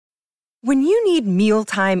When you need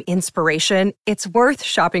mealtime inspiration, it's worth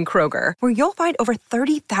shopping Kroger, where you'll find over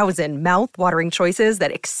 30,000 mouth-watering choices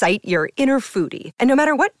that excite your inner foodie. And no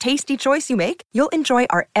matter what tasty choice you make, you'll enjoy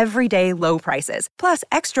our everyday low prices, plus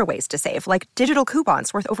extra ways to save, like digital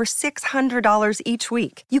coupons worth over $600 each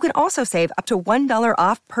week. You can also save up to $1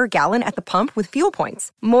 off per gallon at the pump with fuel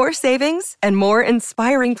points. More savings and more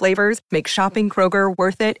inspiring flavors make shopping Kroger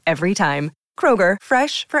worth it every time. Kroger,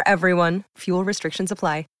 fresh for everyone. Fuel restrictions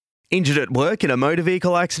apply. Injured at work in a motor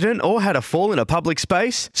vehicle accident or had a fall in a public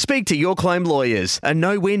space? Speak to Your Claim Lawyers, a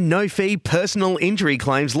no-win, no-fee personal injury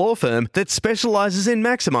claims law firm that specialises in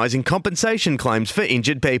maximising compensation claims for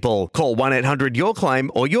injured people. Call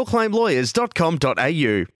 1-800-YOUR-CLAIM or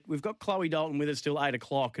yourclaimlawyers.com.au. We've got Chloe Dalton with us till 8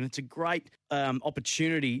 o'clock, and it's a great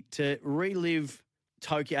opportunity to relive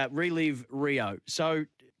Rio. So,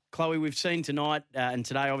 Chloe, we've seen tonight and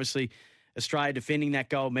today, obviously, Australia defending that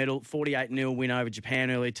gold medal, 48-0 win over Japan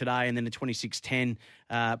earlier today, and then a 26-10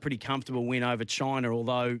 pretty comfortable win over China,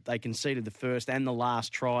 although they conceded the first and the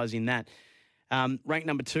last tries in that. Ranked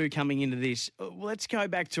number 2 coming into this. Let's go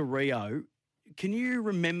back to Rio. Can you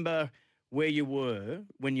remember where you were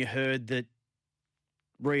when you heard that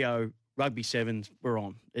Rio Rugby Sevens were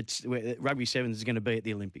on? Rugby Sevens is going to be at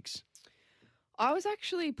the Olympics. I was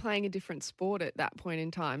actually playing a different sport at that point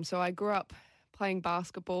in time. So I grew up playing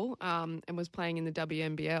basketball and was playing in the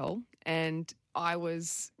WNBL. And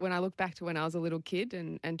when I look back to when I was a little kid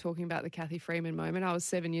and talking about the Kathy Freeman moment, I was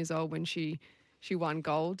 7 years old when she won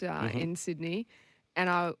gold in Sydney.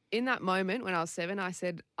 And in that moment when I was 7, I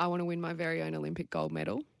said, I want to win my very own Olympic gold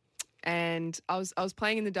medal. And I was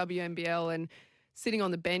playing in the WNBL and sitting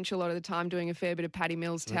on the bench a lot of the time doing a fair bit of Paddy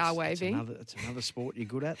Mills tower waving. That's another sport you're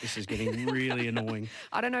good at. This is getting really annoying.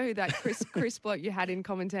 I don't know who that Chris bloke you had in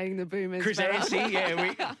commentating the Boomers. Chris Anstey,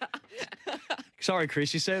 yeah. Sorry,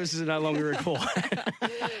 Chris, your services are no longer required.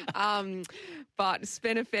 But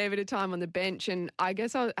spent a fair bit of time on the bench, and I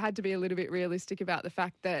guess I had to be a little bit realistic about the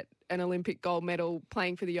fact that an Olympic gold medal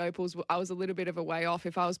playing for the Opals, I was a little bit of a way off.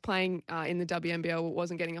 If I was playing in the WNBL, it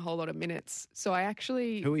wasn't getting a whole lot of minutes. So I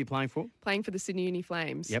actually... Who were you playing for? Playing for the Sydney Uni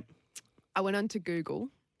Flames. Yep. I went onto Google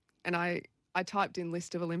and I typed in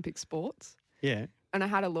list of Olympic sports. Yeah. And I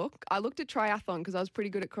had a look. I looked at triathlon because I was pretty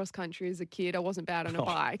good at cross country as a kid. I wasn't bad on a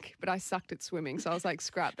bike, but I sucked at swimming. So I was like,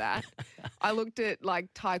 scrap that. I looked at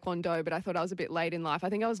like taekwondo, but I thought I was a bit late in life. I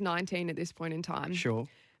think I was 19 at this point in time. Sure.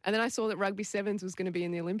 And then I saw that rugby sevens was going to be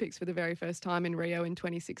in the Olympics for the very first time in Rio in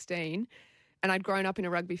 2016. And I'd grown up in a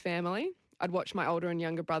rugby family. I'd watched my older and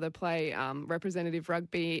younger brother play representative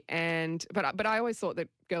rugby. But I always thought that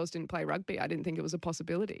girls didn't play rugby. I didn't think it was a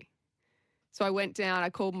possibility. So I went down, I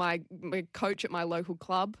called my coach at my local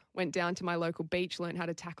club, went down to my local beach, learned how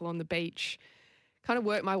to tackle on the beach, kind of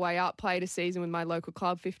worked my way up, played a season with my local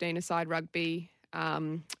club, 15-a-side rugby.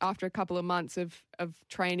 After a couple of months of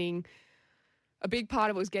training, a big part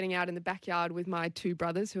of it was getting out in the backyard with my 2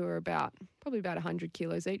 brothers who are probably about 100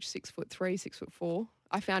 kilos each, 6'3", 6'4".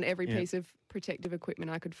 I found every piece of protective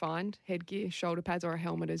equipment I could find, headgear, shoulder pads, or a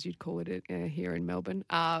helmet as you'd call it here in Melbourne,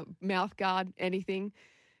 mouth guard, anything.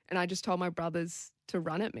 And I just told my brothers to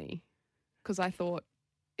run at me because I thought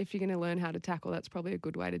if you're going to learn how to tackle, that's probably a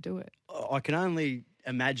good way to do it. I can only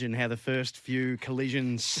imagine how the first few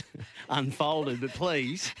collisions unfolded, but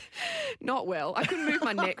please. Not well. I couldn't move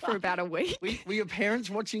my neck for about a week. Were your parents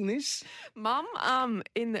watching this? Mum,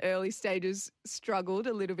 in the early stages, struggled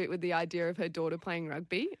a little bit with the idea of her daughter playing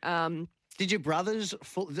rugby. Did your brothers,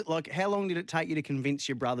 how long did it take you to convince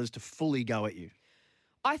your brothers to fully go at you?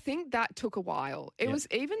 I think that took a while. It was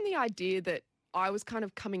even the idea that I was kind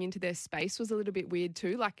of coming into their space was a little bit weird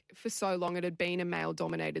too. Like for so long it had been a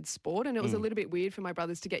male-dominated sport and it was a little bit weird for my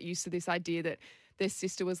brothers to get used to this idea that their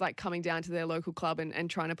sister was like coming down to their local club and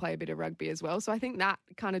trying to play a bit of rugby as well. So I think that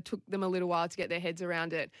kind of took them a little while to get their heads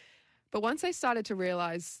around it. But once they started to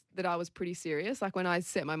realise that I was pretty serious, like when I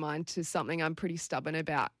set my mind to something, I'm pretty stubborn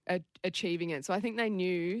about achieving it. So I think they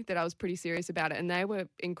knew that I was pretty serious about it and they were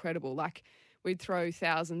incredible. Like we'd throw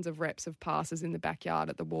thousands of reps of passes in the backyard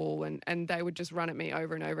at the wall and they would just run at me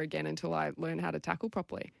over and over again until I learned how to tackle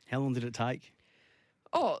properly. How long did it take?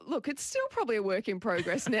 Oh, look, it's still probably a work in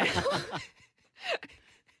progress now.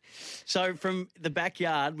 So from the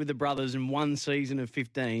backyard with the brothers in one season of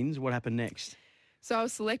 15s, what happened next? So I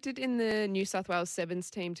was selected in the New South Wales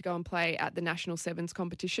Sevens team to go and play at the National Sevens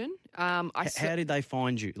competition. How did they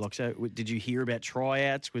find you? Did you hear about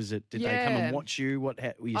tryouts? Did they come and watch you? Were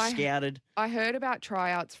you scouted? I heard about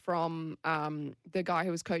tryouts from the guy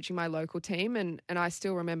who was coaching my local team, and I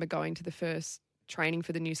still remember going to the first training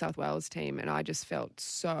for the New South Wales team, and I just felt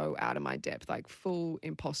so out of my depth, like full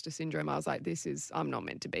imposter syndrome. I was like, I'm not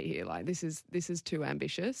meant to be here. Like, this is too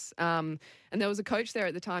ambitious. And there was a coach there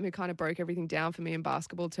at the time who kind of broke everything down for me in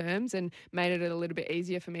basketball terms and made it a little bit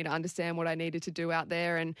easier for me to understand what I needed to do out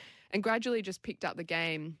there, and gradually just picked up the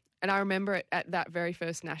game. And I remember at that very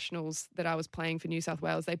first nationals that I was playing for New South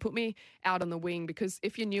Wales, they put me out on the wing because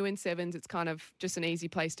if you're new in sevens, it's kind of just an easy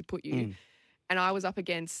place to put you. And I was up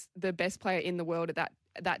against the best player in the world at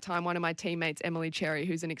that time, one of my teammates, Emily Cherry,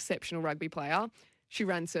 who's an exceptional rugby player. She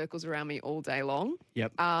ran circles around me all day long.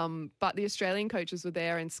 Yep. But the Australian coaches were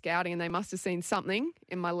there and scouting, and they must have seen something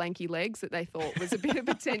in my lanky legs that they thought was a bit of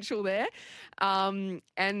potential there.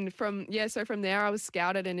 And from there, I was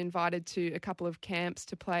scouted and invited to a couple of camps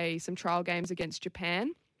to play some trial games against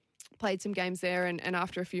Japan. Played some games there, and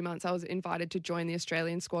after a few months, I was invited to join the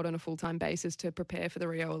Australian squad on a full-time basis to prepare for the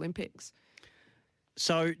Rio Olympics.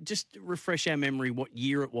 So just refresh our memory what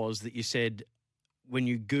year it was that you said when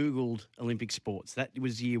you Googled Olympic sports. That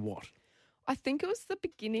was year what? I think it was the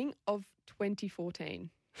beginning of 2014.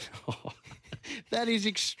 Oh, that is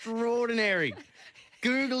extraordinary.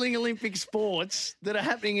 Googling Olympic sports that are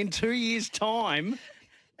happening in 2 years' time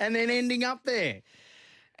and then ending up there.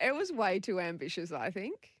 It was way too ambitious, I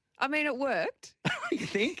think. I mean, it worked. You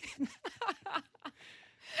think?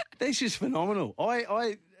 This is phenomenal.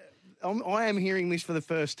 I am hearing this for the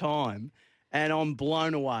first time and I'm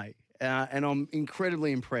blown away and I'm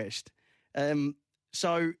incredibly impressed.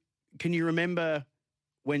 So can you remember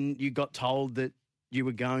when you got told that you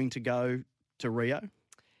were going to go to Rio?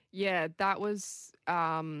 Yeah, that was,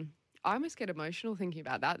 I almost get emotional thinking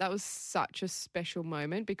about that. That was such a special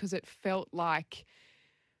moment because it felt like,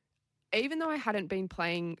 even though I hadn't been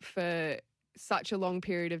playing for such a long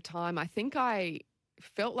period of time, I think I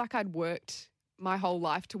felt like I'd worked my whole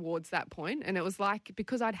life towards that point. And it was like,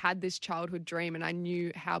 because I'd had this childhood dream and I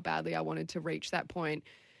knew how badly I wanted to reach that point,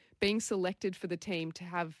 being selected for the team to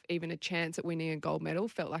have even a chance at winning a gold medal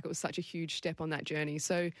felt like it was such a huge step on that journey.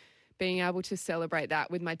 So being able to celebrate that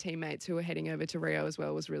with my teammates who were heading over to Rio as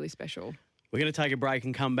well was really special. We're going to take a break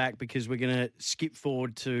and come back because we're going to skip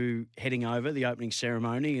forward to heading over the opening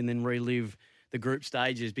ceremony and then relive the group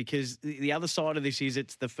stages, because the other side of this is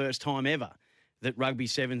it's the first time ever that Rugby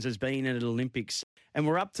Sevens has been at an Olympics. And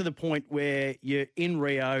we're up to the point where you're in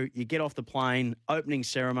Rio, you get off the plane, opening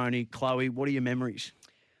ceremony. Chloe, what are your memories?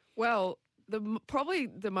 Well, probably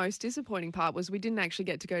the most disappointing part was we didn't actually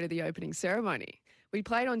get to go to the opening ceremony. We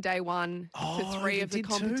played on day one for 3 of the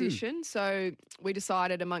competition. So we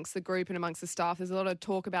decided amongst the group and amongst the staff, there's a lot of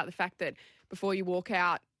talk about the fact that before you walk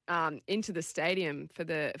out into the stadium for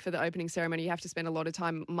the opening ceremony, you have to spend a lot of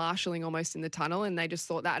time marshalling almost in the tunnel. And they just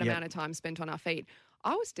thought that amount of time spent on our feet.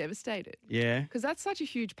 I was devastated. Yeah. Because that's such a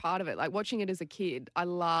huge part of it. Like watching it as a kid, I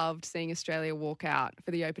loved seeing Australia walk out for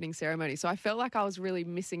the opening ceremony. So I felt like I was really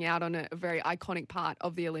missing out on a very iconic part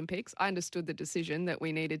of the Olympics. I understood the decision that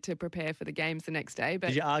we needed to prepare for the games the next day. But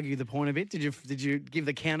did you argue the point of it? Did you give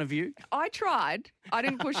the counter view? I tried. I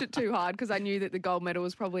didn't push it too hard because I knew that the gold medal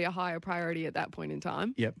was probably a higher priority at that point in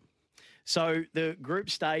time. Yep. So the group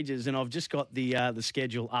stages, and I've just got the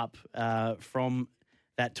schedule up from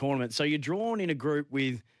that tournament. So you're drawn in a group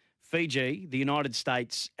with Fiji, the United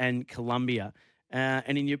States, and Colombia.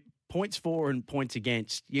 And in your points for and points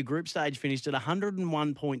against, your group stage finished at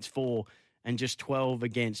 101 points for and just 12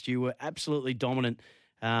 against. You were absolutely dominant.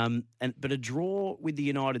 But a draw with the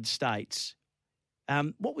United States.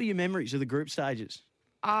 What were your memories of the group stages?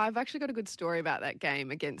 I've actually got a good story about that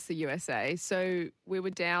game against the USA. So we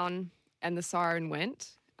were down and the siren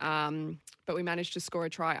went, but we managed to score a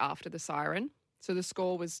try after the siren. So the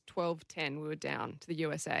score was 12-10. We were down to the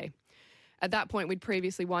USA. At that point, we'd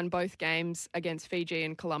previously won both games against Fiji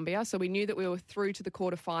and Colombia. So we knew that we were through to the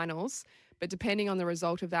quarterfinals. But depending on the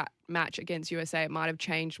result of that match against USA, it might have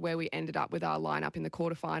changed where we ended up with our lineup in the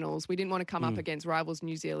quarterfinals. We didn't want to come up against rivals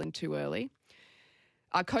New Zealand too early.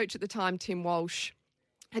 Our coach at the time, Tim Walsh,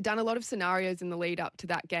 had done a lot of scenarios in the lead up to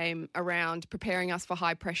that game around preparing us for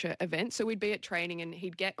high pressure events. So we'd be at training and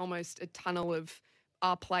he'd get almost a tunnel of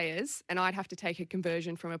our players and I'd have to take a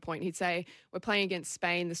conversion from a point. He'd say, we're playing against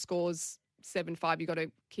Spain, the score's 7-5, you got to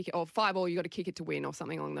kick it, or 5-all, you got to kick it to win, or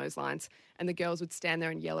something along those lines. And the girls would stand there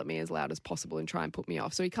and yell at me as loud as possible and try and put me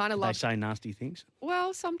off. So he kind of loved... They say nasty things?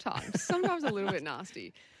 Well, sometimes a little bit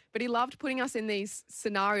nasty. But he loved putting us in these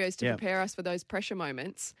scenarios to prepare us for those pressure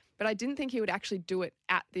moments. But I didn't think he would actually do it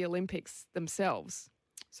at the Olympics themselves.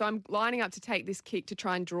 So I'm lining up to take this kick to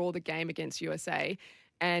try and draw the game against USA.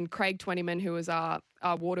 And Craig Twentyman, who was our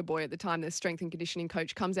water boy at the time, the strength and conditioning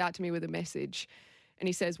coach, comes out to me with a message. And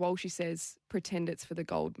he says, Walsh, he says, pretend it's for the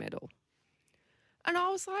gold medal. And I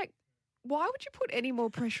was like, why would you put any more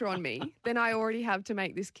pressure on me than I already have to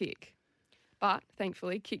make this kick? But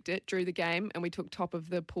thankfully, kicked it, drew the game, and we took top of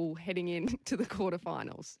the pool heading into the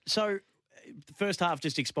quarterfinals. So, the first half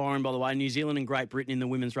just expiring, by the way. New Zealand and Great Britain in the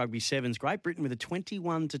women's rugby sevens. Great Britain with a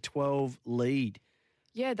 21-12 lead.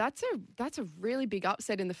 Yeah, that's a really big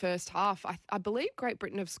upset in the first half. I believe Great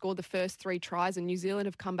Britain have scored the first 3 tries and New Zealand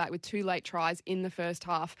have come back with 2 late tries in the first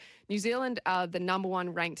half. New Zealand are the number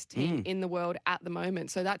 1 ranked team in the world at the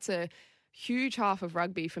moment. So that's a huge half of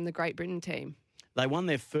rugby from the Great Britain team. They won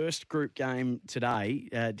their first group game today,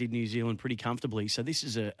 did New Zealand pretty comfortably. So this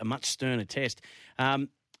is a much sterner test.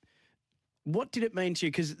 What did it mean to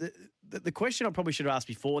you? Because the question I probably should have asked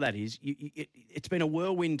before that is, it's been a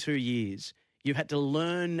whirlwind 2 years. You've had to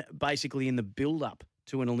learn basically in the build-up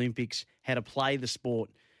to an Olympics how to play the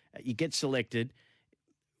sport. You get selected.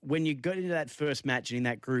 When you got into that first match and in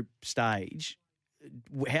that group stage,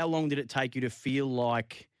 how long did it take you to feel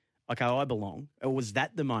like, okay, I belong? Or was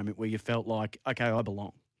that the moment where you felt like, okay, I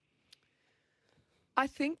belong? I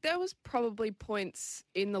think there was probably points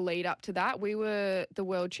in the lead up to that. We were the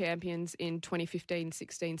world champions in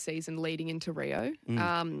 2015-16 season leading into Rio.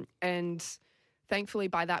 And thankfully,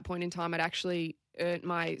 by that point in time, I'd actually earned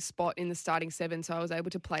my spot in the starting 7, so I was able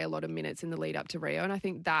to play a lot of minutes in the lead up to Rio. And I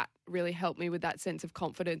think that really helped me with that sense of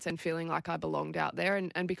confidence and feeling like I belonged out there.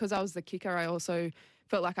 And because I was the kicker, I also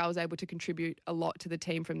felt like I was able to contribute a lot to the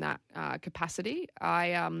team from that capacity.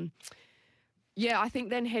 I think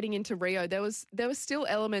then heading into Rio, there was still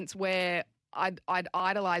elements where I'd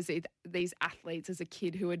idolise these athletes as a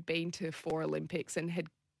kid who had been to 4 Olympics and had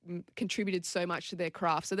contributed so much to their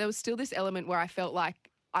craft. So there was still this element where I felt like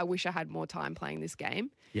I wish I had more time playing this game.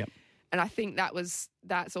 Yep. And I think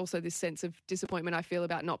that's also this sense of disappointment I feel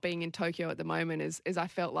about not being in Tokyo at the moment is I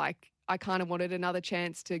felt like I kind of wanted another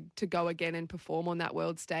chance to go again and perform on that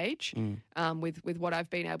world stage with what I've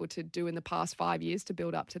been able to do in the past 5 years to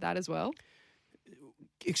build up to that as well.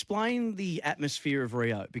 Explain the atmosphere of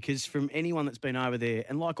Rio, because from anyone that's been over there,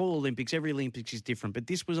 and like all Olympics, every Olympics is different, but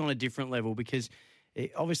this was on a different level because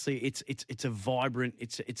obviously it's a vibrant,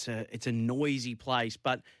 it's a noisy place,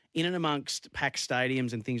 but in and amongst packed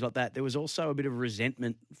stadiums and things like that, there was also a bit of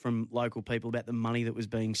resentment from local people about the money that was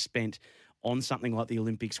being spent on something like the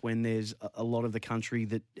Olympics when there's a lot of the country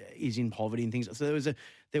that is in poverty and things. So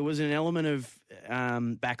there was an element of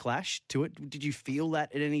backlash to it. Did you feel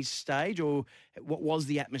that at any stage, or what was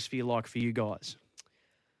the atmosphere like for you guys?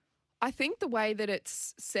 I think the way that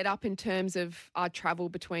it's set up in terms of our travel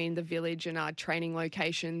between the village and our training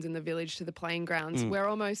locations and the village to the playing grounds, we're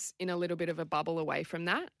almost in a little bit of a bubble away from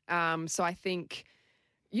that. So I think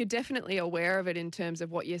you're definitely aware of it in terms of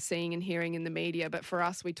what you're seeing and hearing in the media. But for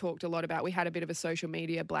us, we talked a lot about, we had a bit of a social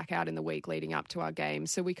media blackout in the week leading up to our game.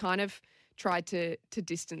 So we kind of tried to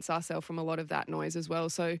distance ourselves from a lot of that noise as well.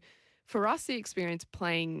 So for us, the experience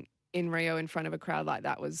playing in Rio in front of a crowd like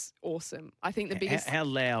that was awesome. I think the biggest... How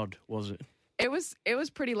loud was it? It was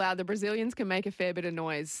pretty loud. The Brazilians can make a fair bit of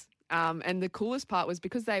noise. And the coolest part was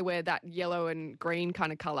because they wear that yellow and green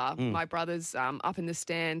kind of colour, my brothers up in the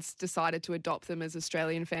stands decided to adopt them as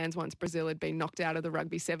Australian fans once Brazil had been knocked out of the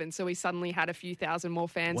Rugby Sevens. So we suddenly had a few thousand more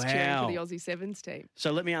fans cheering for the Aussie Sevens team.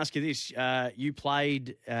 So let me ask you this. You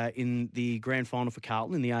played in the grand final for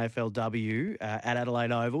Carlton in the AFLW at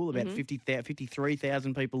Adelaide Oval, about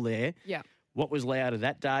 53,000 people there. Yeah. What was louder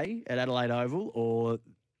that day at Adelaide Oval or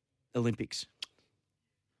Olympics?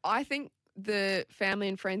 I think the family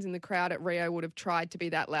and friends in the crowd at Rio would have tried to be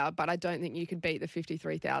that loud, but I don't think you could beat the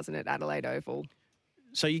 53,000 at Adelaide Oval.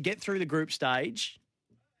 So you get through the group stage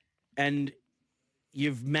and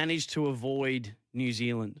you've managed to avoid New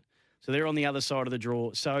Zealand. So they're on the other side of the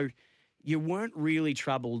draw. So you weren't really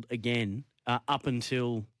troubled again up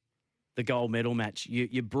until the gold medal match.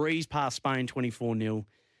 You breezed past Spain 24-0,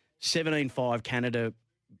 17-5 Canada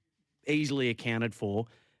easily accounted for.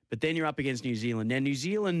 But then you're up against New Zealand. Now, New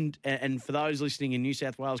Zealand, and for those listening in New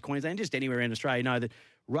South Wales, Queensland, just anywhere in Australia, know that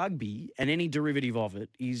rugby and any derivative of it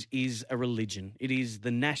is a religion. It is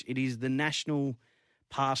the national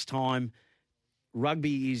pastime.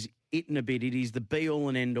 Rugby is it and a bit. It is the be-all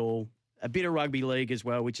and end-all. A bit of rugby league as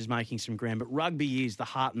well, which is making some ground. But rugby is the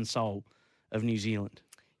heart and soul of New Zealand.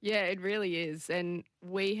 Yeah, it really is. And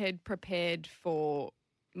we had prepared for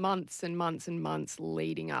months and months and months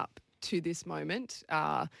leading up to this moment.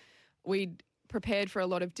 We'd prepared for a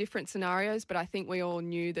lot of different scenarios, but I think we all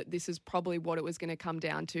knew that this is probably what it was going to come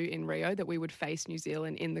down to in Rio, that we would face New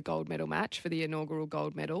Zealand in the gold medal match for the inaugural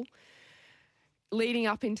gold medal. Leading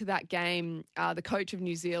up into that game, the coach of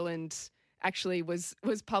New Zealand actually was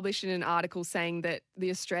published in an article saying that the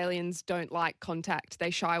Australians don't like contact. They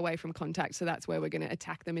shy away from contact, so that's where we're going to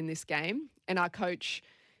attack them in this game. And our coach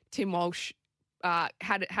Tim Walsh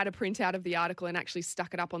had a printout of the article and actually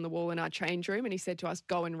stuck it up on the wall in our change room, and he said to us,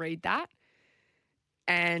 "Go and read that."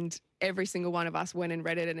 And every single one of us went and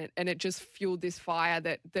read it, and it just fueled this fire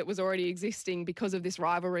that was already existing because of this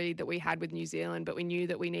rivalry that we had with New Zealand. But we knew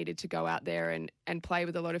that we needed to go out there and play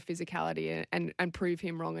with a lot of physicality and prove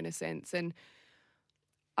him wrong in a sense. And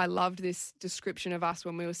I loved this description of us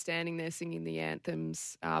when we were standing there singing the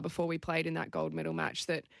anthems before we played in that gold medal match,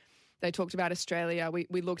 that they talked about Australia.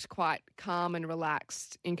 We looked quite calm and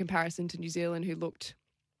relaxed in comparison to New Zealand, who looked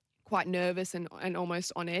quite nervous and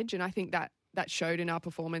almost on edge. And I think that showed in our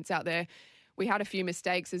performance out there. We had a few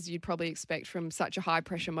mistakes, as you'd probably expect from such a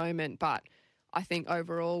high-pressure moment, but I think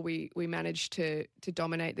overall we managed to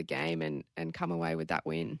dominate the game and come away with that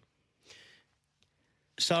win.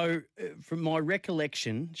 So, from my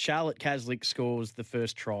recollection, Charlotte Caslick scores the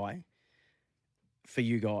first try for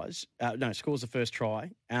you guys. Scores the first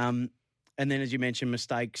try. And then, as you mentioned,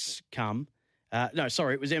 mistakes come.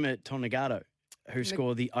 It was Emma Tonagato who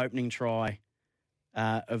scored the opening try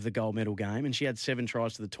of the gold medal game, and she had 7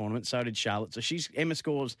 tries to the tournament. So did Charlotte. So Emma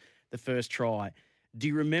scores the first try. Do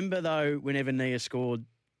you remember, though, whenever Nia scored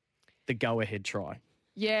the go-ahead try?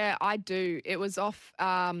 Yeah, I do. It was off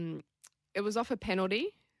a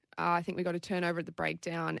penalty. I think we got a turnover at the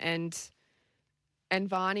breakdown, and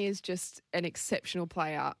Vania is just an exceptional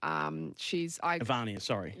player. Vania,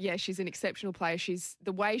 sorry. Yeah, she's an exceptional player.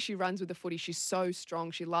 The way she runs with the footy, she's so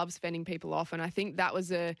strong. She loves fending people off, and I think that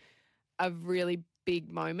was a really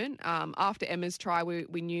big moment. After Emma's try,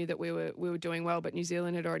 we knew that we were doing well, but New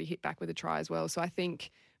Zealand had already hit back with a try as well. So I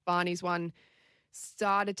think Vania's one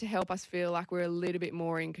started to help us feel like we're a little bit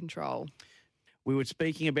more in control. We were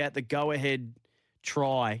speaking about the go-ahead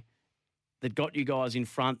try that got you guys in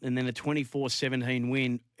front, and then a 24-17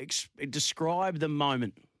 win. Describe the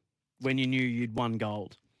moment when you knew you'd won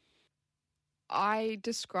gold. I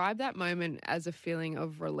describe that moment as a feeling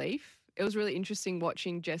of relief. It was really interesting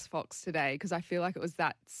watching Jess Fox today because I feel like it was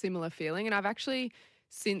that similar feeling. And I've actually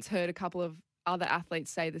since heard a couple of other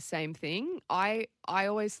athletes say the same thing. I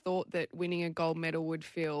always thought that winning a gold medal would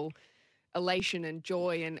feel elation and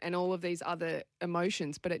joy and all of these other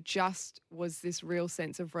emotions, but it just was this real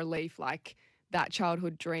sense of relief, like that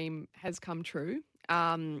childhood dream has come true.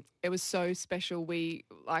 It was so special. We,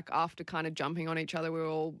 after kind of jumping on each other, we were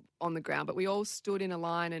all on the ground, but we all stood in a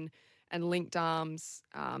line and linked arms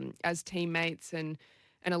as teammates, and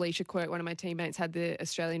Alicia Quirk, one of my teammates, had the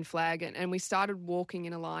Australian flag, and we started walking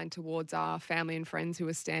in a line towards our family and friends who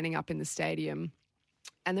were standing up in the stadium.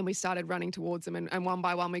 And then we started running towards them, and one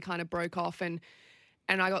by one we kind of broke off, and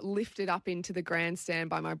I got lifted up into the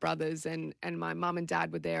grandstand by my brothers, and my mum and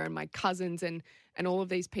dad were there, and my cousins, and all of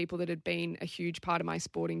these people that had been a huge part of my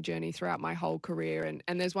sporting journey throughout my whole career.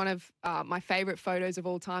 And there's one of my favourite photos of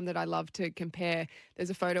all time that I love to compare.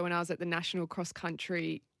 There's a photo when I was at the National Cross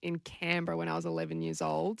Country in Canberra when I was 11 years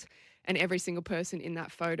old. And every single person in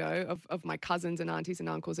that photo of my cousins and aunties and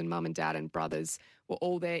uncles and mum and dad and brothers were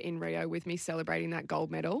all there in Rio with me celebrating that gold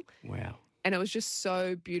medal. Wow. And it was just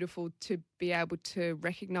so beautiful to be able to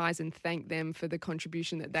recognise and thank them for the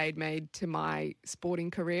contribution that they'd made to my sporting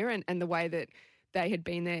career and the way that they had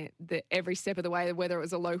been there every step of the way, whether it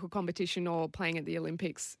was a local competition or playing at the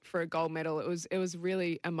Olympics for a gold medal. It was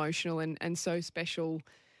really emotional and so special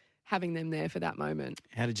having them there for that moment.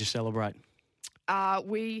 How did you celebrate?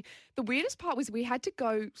 The weirdest part was we had to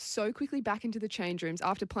go so quickly back into the change rooms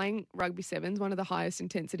after playing rugby sevens, one of the highest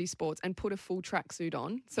intensity sports, and put a full tracksuit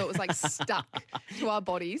on. So it was like stuck to our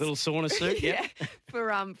bodies. Little sauna suit, yeah,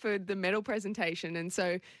 for the medal presentation. And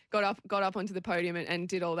so got up onto the podium and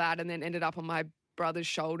did all that, and then ended up on my brother's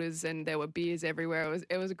shoulders, and there were beers everywhere.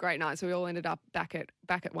 It was a great night. So we all ended up back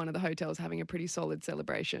at one of the hotels having a pretty solid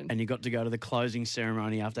celebration. And you got to go to the closing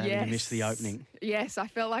ceremony after having missed the opening. Yes, I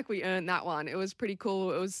felt like we earned that one. It was pretty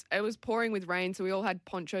cool. It was pouring with rain, so we all had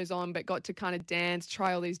ponchos on, but got to kind of dance,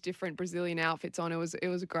 try all these different Brazilian outfits on. It was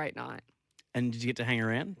a great night. And did you get to hang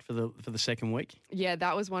around for the second week? Yeah,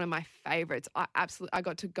 that was one of my favourites. I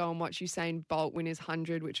got to go and watch Usain Bolt win his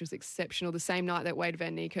 100, which was exceptional. The same night that Wade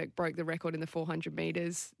van Niekerk broke the record in the 400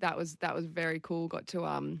 metres. That was very cool. Got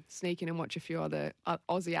to sneak in and watch a few other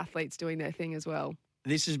Aussie athletes doing their thing as well.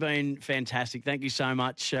 This has been fantastic. Thank you so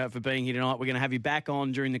much for being here tonight. We're going to have you back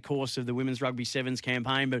on during the course of the Women's Rugby Sevens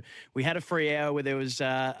campaign, but we had a free hour where there was,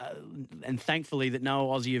 and thankfully that no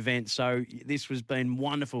Aussie event, so this has been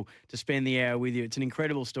wonderful to spend the hour with you. It's an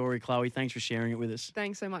incredible story, Chloe. Thanks for sharing it with us.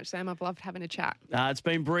 Thanks so much, Sam. I've loved having a chat. It's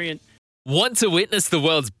been brilliant. Want to witness the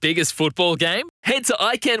world's biggest football game? Head to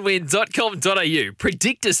iCanWin.com.au,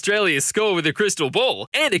 predict Australia's score with a crystal ball,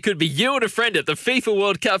 and it could be you and a friend at the FIFA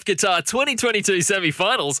World Cup Qatar 2022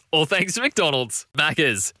 semi-finals, all thanks to McDonald's.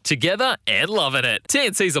 Maccas, together and loving it.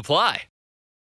 TNCs apply.